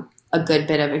a good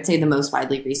bit of. I'd say the most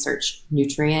widely researched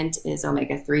nutrient is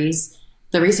omega-3s.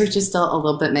 The research is still a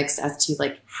little bit mixed as to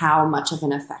like how much of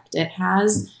an effect it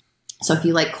has. So if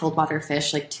you like cold water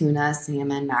fish, like tuna,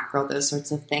 salmon, mackerel, those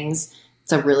sorts of things,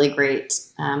 it's a really great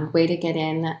way to get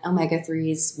in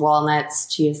omega-3s. Walnuts,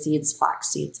 chia seeds, flax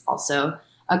seeds, also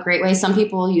a great way. Some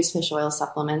people use fish oil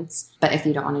supplements, but if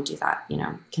you don't want to do that,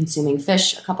 consuming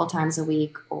fish a couple times a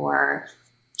week or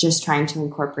just trying to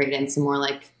incorporate in some more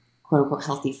like quote unquote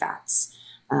healthy fats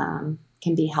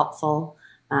can be helpful.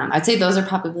 I'd say those are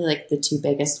probably like the two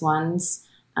biggest ones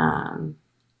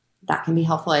that can be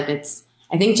helpful. I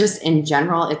think just in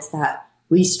general, it's that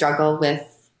we struggle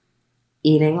with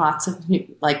eating lots of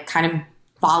like kind of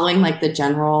following like the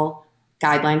general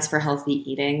guidelines for healthy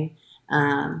eating.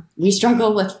 We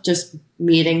struggle with just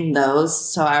meeting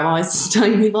those. So I'm always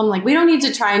telling people, I'm like, we don't need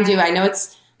to try and I know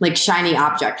it's like shiny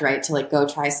object, right? To like go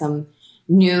try some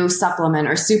new supplement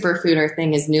or superfood or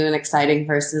thing is new and exciting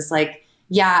versus like,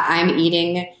 yeah, I'm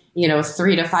eating,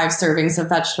 3 to 5 servings of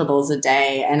vegetables a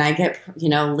day and I get,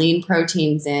 lean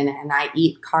proteins in and I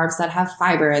eat carbs that have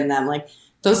fiber in them. Like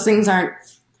those things aren't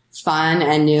fun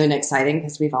and new and exciting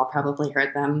because we've all probably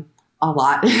heard them a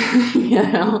lot,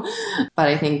 but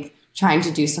I think trying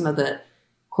to do some of the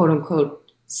quote unquote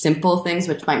simple things,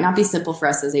 which might not be simple for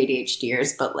us as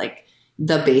ADHDers, but like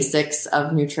the basics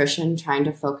of nutrition, trying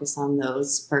to focus on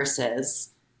those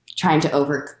versus trying to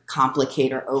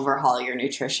overcomplicate or overhaul your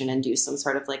nutrition and do some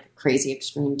sort of like crazy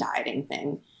extreme dieting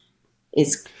thing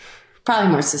is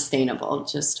probably more sustainable,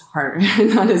 just harder,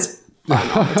 not as fun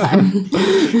all the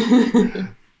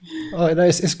time.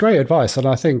 It's great advice. And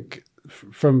I think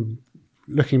from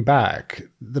looking back,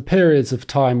 the periods of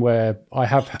time where I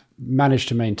have managed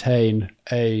to maintain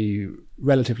a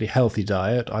relatively healthy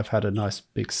diet, I've had a nice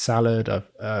big salad,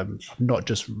 I've not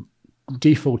just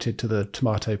defaulted to the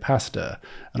tomato pasta,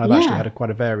 and I've actually had quite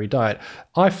a varied diet.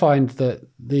 I find that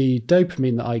the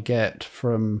dopamine that I get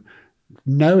from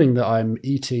knowing that I'm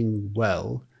eating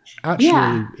well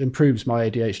actually improves my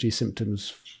ADHD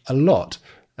symptoms a lot.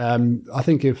 I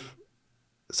think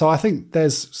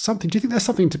there's something, do you think there's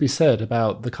something to be said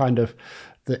about the kind of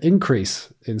the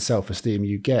increase in self-esteem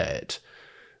you get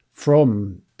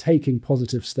from taking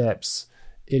positive steps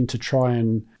into try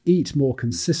and eat more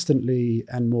consistently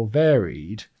and more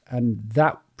varied, and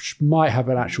that might have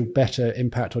an actual better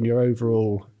impact on your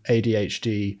overall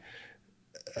ADHD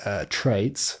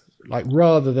traits, like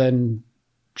rather than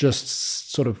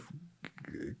just sort of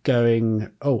going,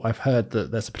 oh, I've heard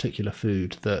that there's a particular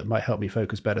food that might help me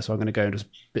focus better, so I'm going to go and just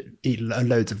eat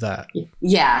loads of that.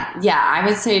 Yeah, I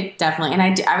would say definitely. And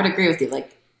I would agree with you,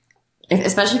 like,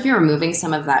 especially if you're removing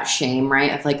some of that shame,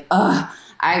 right? Of like,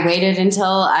 I waited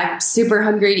until I'm super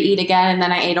hungry to eat again, and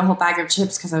then I ate a whole bag of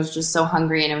chips because I was just so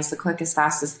hungry, and it was the quickest,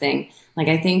 fastest thing. Like,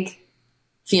 I think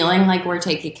feeling like we're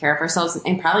taking care of ourselves,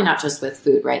 and probably not just with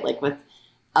food, right? Like with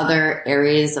other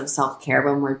areas of self-care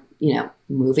when we're,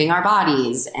 moving our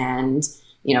bodies and,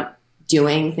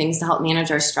 doing things to help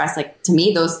manage our stress. Like, to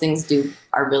me, those things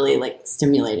are really like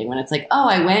stimulating when it's like, oh,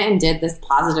 I went and did this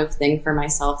positive thing for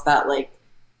myself that like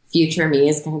future me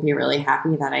is going to be really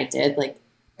happy that I did. Like,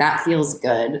 that feels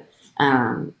good.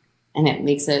 And it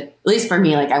makes it, at least for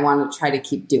me, like I want to try to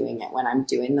keep doing it when I'm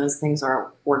doing those things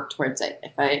or work towards it.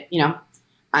 If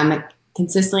I'm a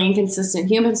consistently inconsistent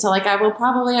human. So like I will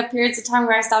probably have periods of time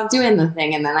where I stop doing the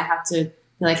thing, and then I have to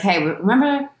be like, hey,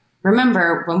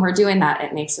 remember when we're doing that,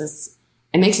 it makes us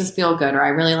feel good. Or I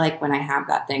really like when I have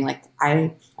that thing. Like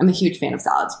I'm a huge fan of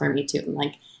salads for me too. I'm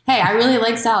like, hey, I really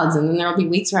like salads. And then there'll be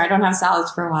weeks where I don't have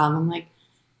salads for a while. And I'm like,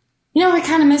 I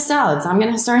kind of miss salads. I'm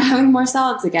going to start having more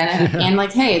salads again. And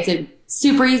like, hey, it's a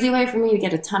super easy way for me to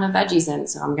get a ton of veggies in.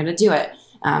 So I'm going to do it.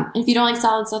 If you don't like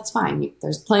salads, that's fine.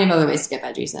 There's plenty of other ways to get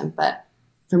veggies in, but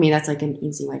for me, that's like an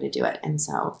easy way to do it. And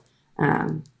so,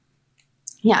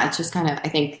 it's just kind of, I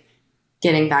think,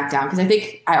 getting back down, because I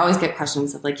think I always get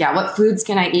questions of like, what foods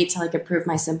can I eat to like improve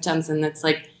my symptoms? And it's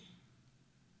like,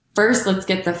 first, let's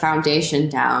get the foundation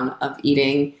down of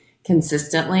eating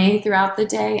consistently throughout the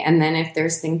day. And then if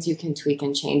there's things you can tweak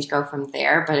and change, go from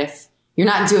there. But if you're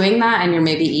not doing that and you're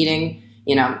maybe eating,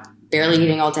 barely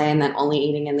eating all day and then only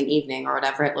eating in the evening or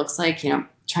whatever it looks like,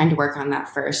 trying to work on that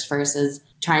first versus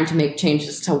trying to make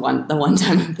changes to the one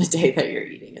time of the day that you're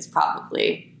eating is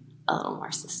probably a little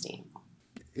more sustainable.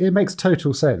 It makes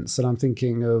total sense. And I'm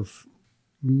thinking of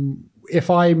if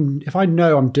I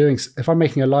know if I'm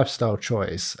making a lifestyle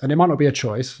choice, and it might not be a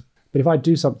choice, but if I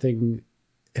do something,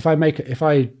 if I make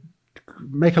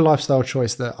a lifestyle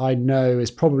choice that I know is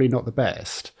probably not the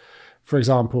best. For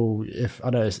example, if I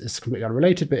know it's completely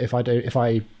unrelated, but if I'm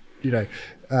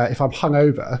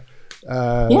hungover,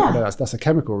 I know that's a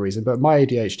chemical reason, but my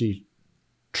ADHD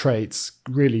traits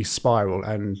really spiral,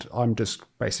 and I'm just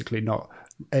basically not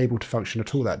able to function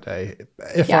at all that day.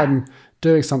 If I'm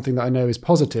doing something that I know is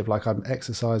positive, like I'm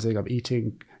exercising, I'm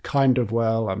eating kind of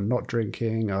well, I'm not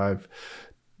drinking, I've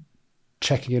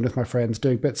checking in with my friends,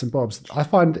 doing bits and bobs, I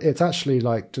find it's actually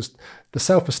like just the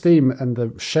self-esteem and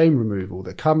the shame removal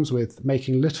that comes with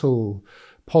making little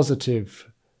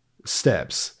positive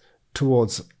steps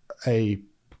towards a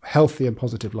healthy and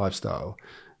positive lifestyle,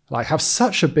 like have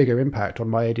such a bigger impact on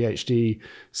my ADHD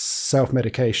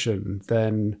self-medication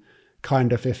than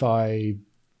kind of if I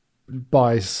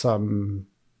buy some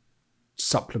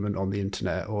supplement on the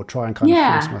internet or try and kind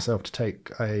of force myself to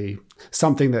take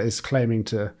something that is claiming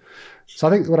to. So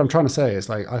I think what I'm trying to say is,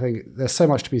 like, I think there's so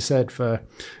much to be said for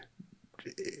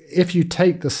if you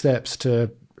take the steps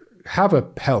to have a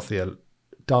healthier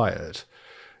diet,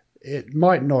 it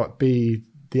might not be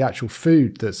the actual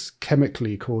food that's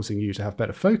chemically causing you to have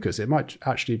better focus. It might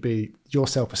actually be your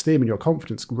self-esteem and your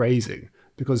confidence raising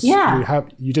because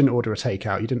you didn't order a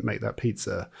takeout, you didn't make that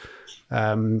pizza.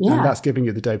 And that's giving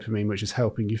you the dopamine, which is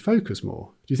helping you focus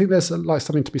more. Do you think there's like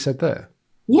something to be said there?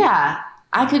 Yeah,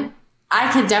 I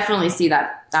could definitely see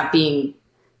that being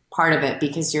part of it,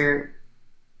 because you're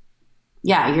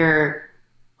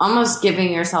almost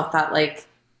giving yourself that, like,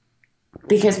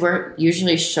 because we're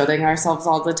usually shooting ourselves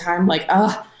all the time, like,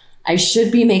 oh, I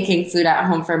should be making food at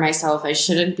home for myself. I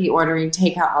shouldn't be ordering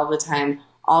takeout all the time.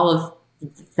 All of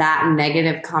that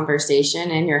negative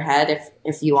conversation in your head,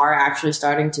 if you are actually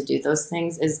starting to do those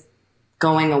things, is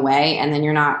going away. And then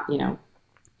you're not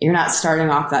starting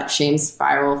off that shame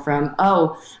spiral from,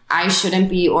 oh, I shouldn't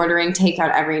be ordering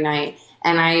takeout every night,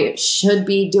 and I should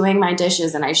be doing my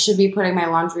dishes, and I should be putting my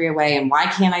laundry away, and why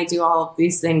can't I do all of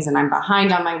these things, and I'm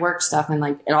behind on my work stuff, and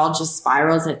like it all just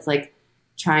spirals. It's like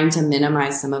trying to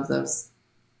minimize some of those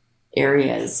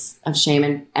areas of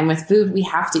shame. And with food, we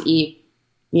have to eat,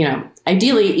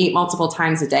 ideally eat multiple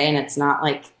times a day, and it's not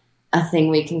like a thing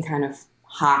we can kind of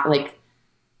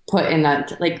put in a,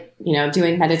 like, you know,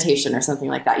 doing meditation or something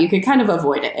like that. You could kind of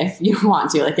avoid it if you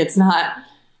want to. Like, it's not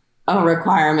a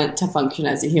requirement to function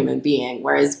as a human being,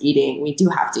 whereas eating, we do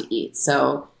have to eat.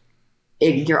 So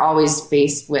you're always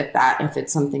faced with that if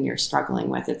it's something you're struggling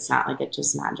with. It's not like it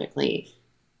just magically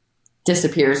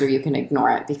disappears or you can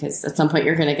ignore it, because at some point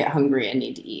you're going to get hungry and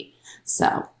need to eat.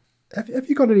 So have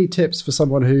you got any tips for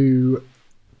someone who,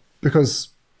 because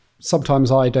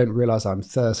sometimes I don't realize I'm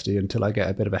thirsty until I get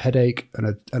a bit of a headache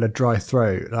and a dry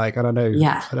throat. Like, and I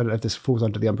don't know if this falls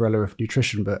under the umbrella of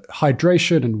nutrition, but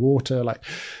hydration and water, like,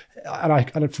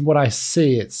 and from what I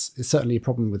see, it's certainly a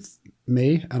problem with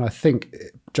me. And I think,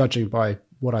 judging by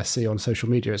what I see on social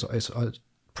media, it's a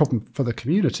problem for the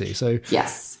community. So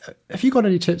yes. Have you got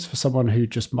any tips for someone who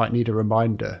just might need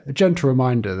a gentle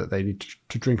reminder that they need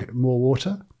to drink more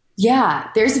water? Yeah,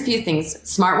 there's a few things.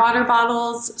 Smart water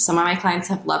bottles. Some of my clients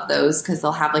have loved those because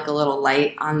they'll have like a little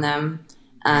light on them.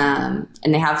 And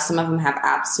some of them have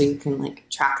apps so you can like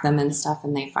track them and stuff.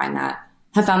 And they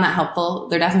have found that helpful.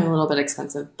 They're definitely a little bit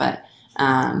expensive, but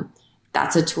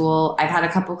that's a tool. I've had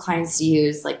a couple clients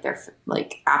use like their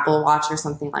like Apple Watch or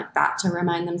something like that to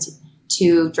remind them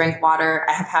to drink water.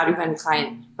 I have had even a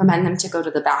client remind them to go to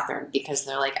the bathroom because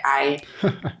they're like, I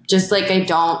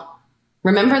don't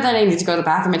remember that I need to go to the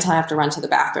bathroom until I have to run to the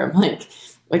bathroom, like,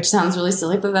 which sounds really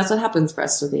silly, but that's what happens for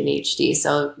us with ADHD.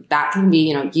 So that can be,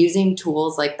 you know, using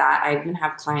tools like that. I even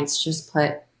have clients just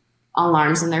put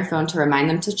alarms in their phone to remind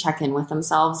them to check in with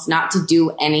themselves, not to do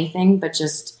anything, but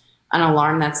just an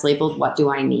alarm that's labeled, what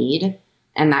do I need?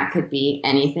 And that could be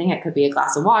anything. It could be a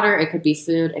glass of water. It could be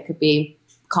food. It could be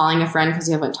calling a friend because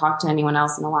you haven't talked to anyone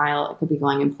else in a while. It could be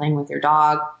going and playing with your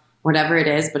dog, whatever it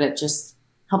is, but it just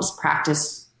helps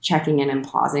practice checking in and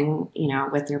pausing, you know,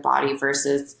 with your body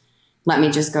versus let me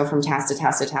just go from task to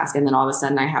task to task. And then all of a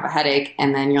sudden I have a headache.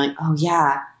 And then you're like, oh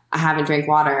yeah, I haven't drank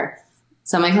water.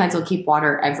 Some of my clients will keep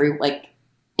water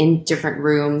in different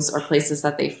rooms or places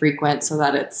that they frequent so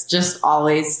that it's just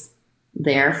always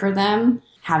there for them.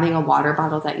 Having a water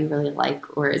bottle that you really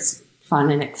like or is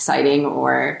fun and exciting,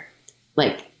 or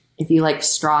like if you like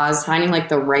straws, finding like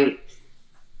the right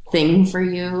thing for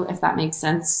you, if that makes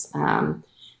sense.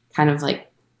 Kind of like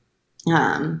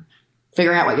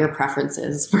figuring out what your preference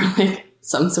is for like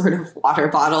some sort of water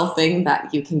bottle thing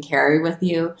that you can carry with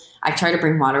you. I try to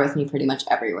bring water with me pretty much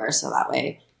everywhere. So that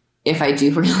way, if I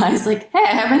do realize like, hey,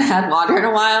 I haven't had water in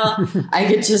a while, I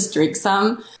could just drink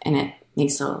some, and it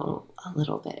makes it a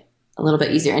little bit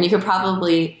easier. And you could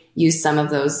probably use some of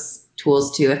those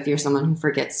tools too if you're someone who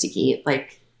forgets to eat.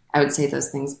 Like, I would say those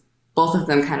things, both of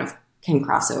them kind of can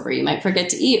cross over. You might forget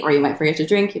to eat, or you might forget to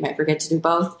drink. You might forget to do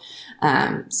both.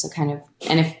 So kind of,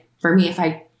 and if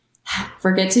I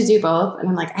forget to do both and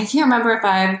I'm like, I can't remember if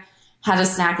I've had a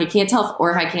snack, if I can't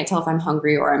tell if I'm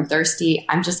hungry or I'm thirsty,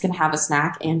 I'm just going to have a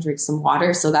snack and drink some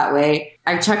water. So that way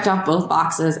I've checked off both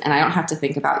boxes and I don't have to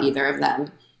think about either of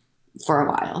them for a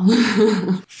while.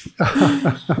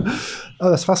 Oh,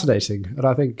 that's fascinating. And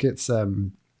I think it's,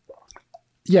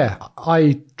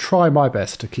 I try my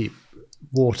best to keep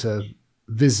water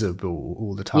visible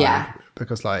all the time,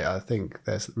 because like I think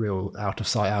there's a real out of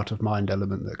sight, out of mind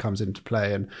element that comes into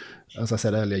play. And as I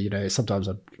said earlier, you know, sometimes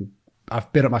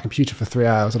I've been at my computer for 3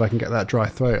 hours and I can get that dry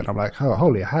throat and I'm like, oh,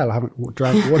 holy hell, I haven't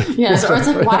drank water. Yeah, so it's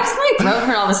like, why does my throat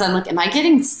hurt all of a sudden? Like, am I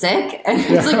getting sick? And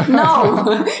it's like,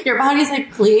 no. Your body's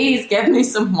like, please give me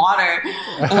some water.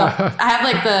 I have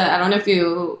like I don't know if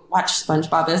you watched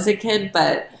SpongeBob as a kid,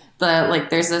 but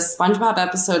there's a SpongeBob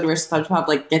episode where SpongeBob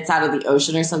like gets out of the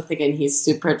ocean or something and he's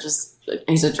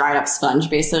a dried up sponge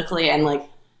basically. And like,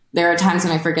 there are times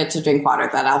when I forget to drink water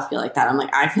that I'll feel like that. I'm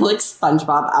like, I feel like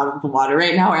SpongeBob out of the water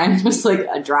right now, and I'm just like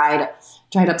a dried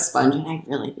up sponge, and I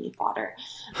really need water.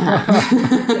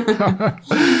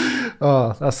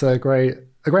 Oh, that's a great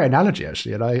analogy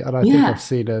actually, and I think I've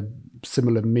seen a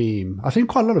similar meme. I've seen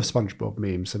quite a lot of SpongeBob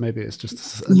memes, so maybe it's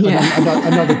just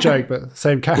another joke, but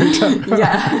same character.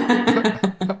 Yeah.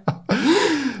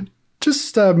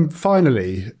 Just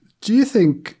finally, do you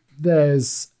think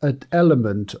there's an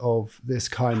element of this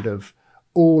kind of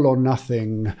all or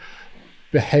nothing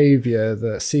behavior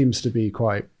that seems to be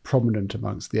quite prominent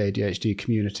amongst the ADHD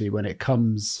community when it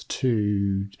comes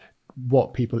to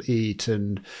what people eat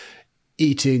and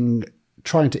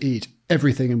trying to eat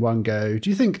everything in one go?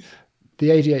 Do you think the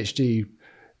ADHD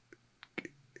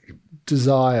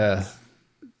desire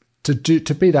to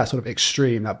be that sort of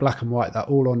extreme, that black and white, that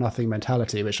all or nothing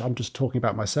mentality, which I'm just talking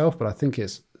about myself, but I think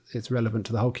it's relevant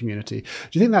to the whole community.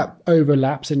 Do you think that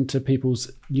overlaps into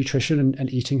people's nutrition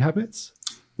and eating habits?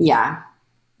 Yeah.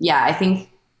 I think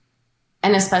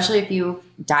and especially if you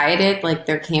dieted, like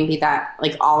there can be that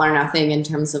like all or nothing in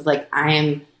terms of like, I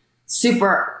am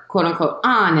super quote unquote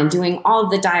on and doing all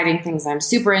of the dieting things. I'm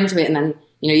super into it. And then,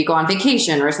 you go on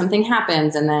vacation or something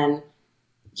happens and then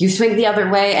you swing the other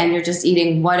way and you're just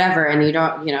eating whatever. And you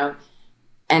don't,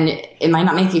 and it might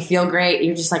not make you feel great.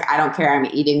 You're just like, I don't care. I'm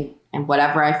eating and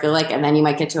whatever I feel like. And then you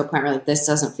might get to a point where like, this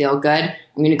doesn't feel good. I'm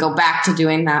going to go back to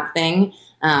doing that thing.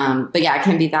 But yeah, it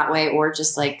can be that way. Or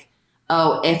just like,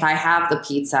 oh, if I have the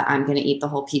pizza, I'm going to eat the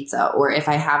whole pizza. Or if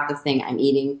I have the thing, I'm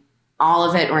eating all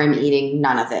of it or I'm eating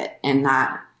none of it. And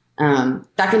that can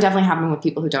definitely happen with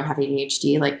people who don't have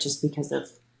ADHD, like just because of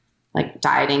like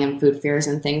dieting and food fears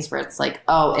and things where it's like,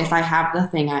 oh, if I have the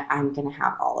thing, I'm going to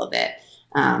have all of it,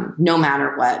 no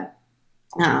matter what.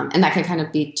 And that can kind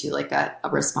of be to like a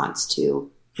response to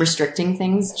restricting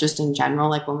things just in general.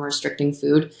 Like when we're restricting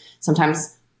food,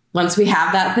 sometimes once we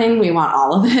have that thing, we want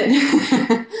all of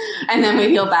it. And then we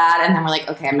feel bad. And then we're like,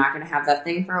 okay, I'm not going to have that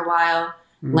thing for a while.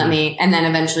 And then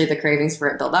eventually the cravings for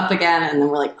it build up again. And then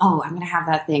we're like, oh, I'm going to have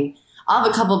that thing. I'll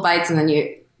have a couple bites. And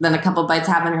then a couple bites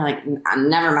happen. You're like,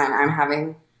 never mind. I'm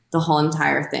having the whole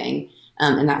entire thing.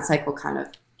 And that cycle kind of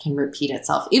can repeat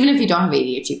itself. Even if you don't have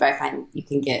ADHD, but I find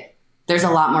there's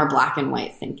a lot more black and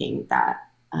white thinking that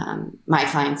my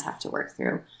clients have to work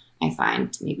through, I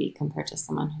find, maybe compared to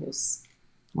someone who's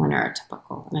more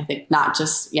neurotypical. And I think not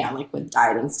just, like with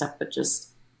diet and stuff, but just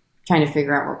trying to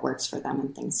figure out what works for them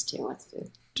and things too with food.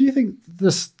 Do you think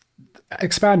this,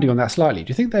 expanding on that slightly,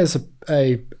 do you think there's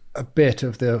a bit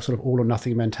of the sort of all or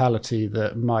nothing mentality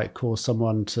that might cause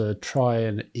someone to try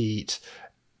and eat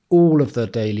all of the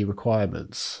daily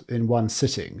requirements in one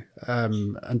sitting?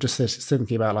 And just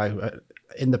thinking about like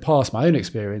in the past, my own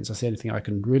experience, I see anything I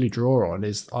can really draw on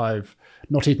is I've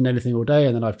not eaten anything all day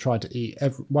and then I've tried to eat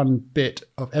one bit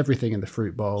of everything in the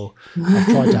fruit bowl. I've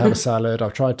tried to have a salad.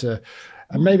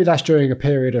 And maybe that's during a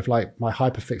period of like my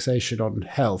hyperfixation on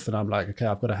health. And I'm like, okay,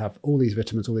 I've got to have all these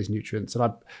vitamins, all these nutrients. And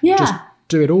I just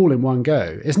do it all in one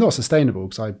go. It's not sustainable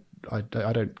because I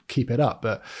don't keep it up.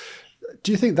 But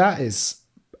do you think that is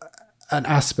an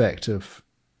aspect of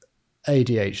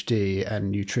ADHD and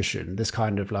nutrition, this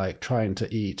kind of like trying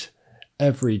to eat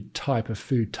every type of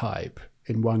food type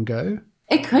in one go?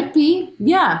 It could be.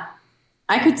 Yeah.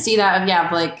 I could see that. Yeah.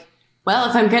 Like, well,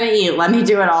 if I'm going to eat, let me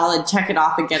do it all and check it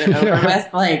off and get it over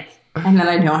with. Like, and then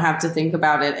I don't have to think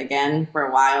about it again for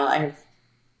a while. I've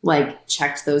like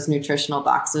checked those nutritional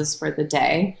boxes for the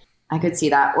day. I could see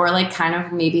that. Or like kind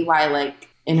of maybe why like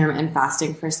intermittent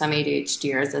fasting for some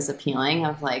ADHDers is appealing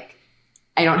of like,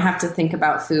 I don't have to think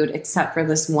about food except for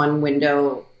this one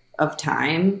window of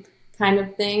time kind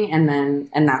of thing. And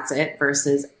that's it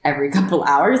versus every couple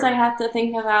hours I have to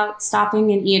think about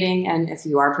stopping and eating. And if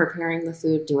you are preparing the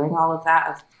food, doing all of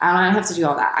that, I don't have to do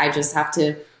all that. I just have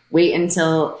to wait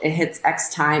until it hits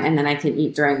X time and then I can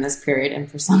eat during this period. And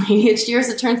for some ADHDers,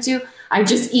 it turns to, I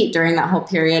just eat during that whole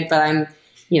period, but I'm,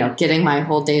 getting my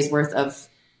whole day's worth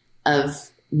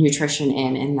of nutrition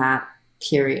in that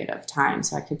period of time.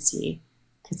 So I could see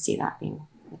that being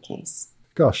the case.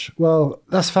 Gosh, well,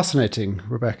 that's fascinating,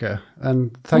 Rebecca.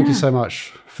 And thank you so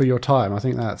much for your time. I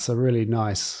think that's a really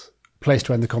nice place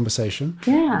to end the conversation.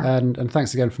 Yeah. And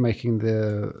thanks again for making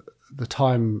the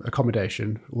time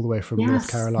accommodation all the way from North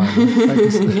Carolina.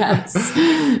 Thank you. Yes.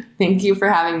 Thank you for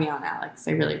having me on, Alex.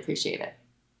 I really appreciate it.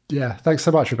 Yeah. Thanks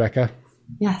so much, Rebecca.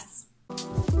 Yes.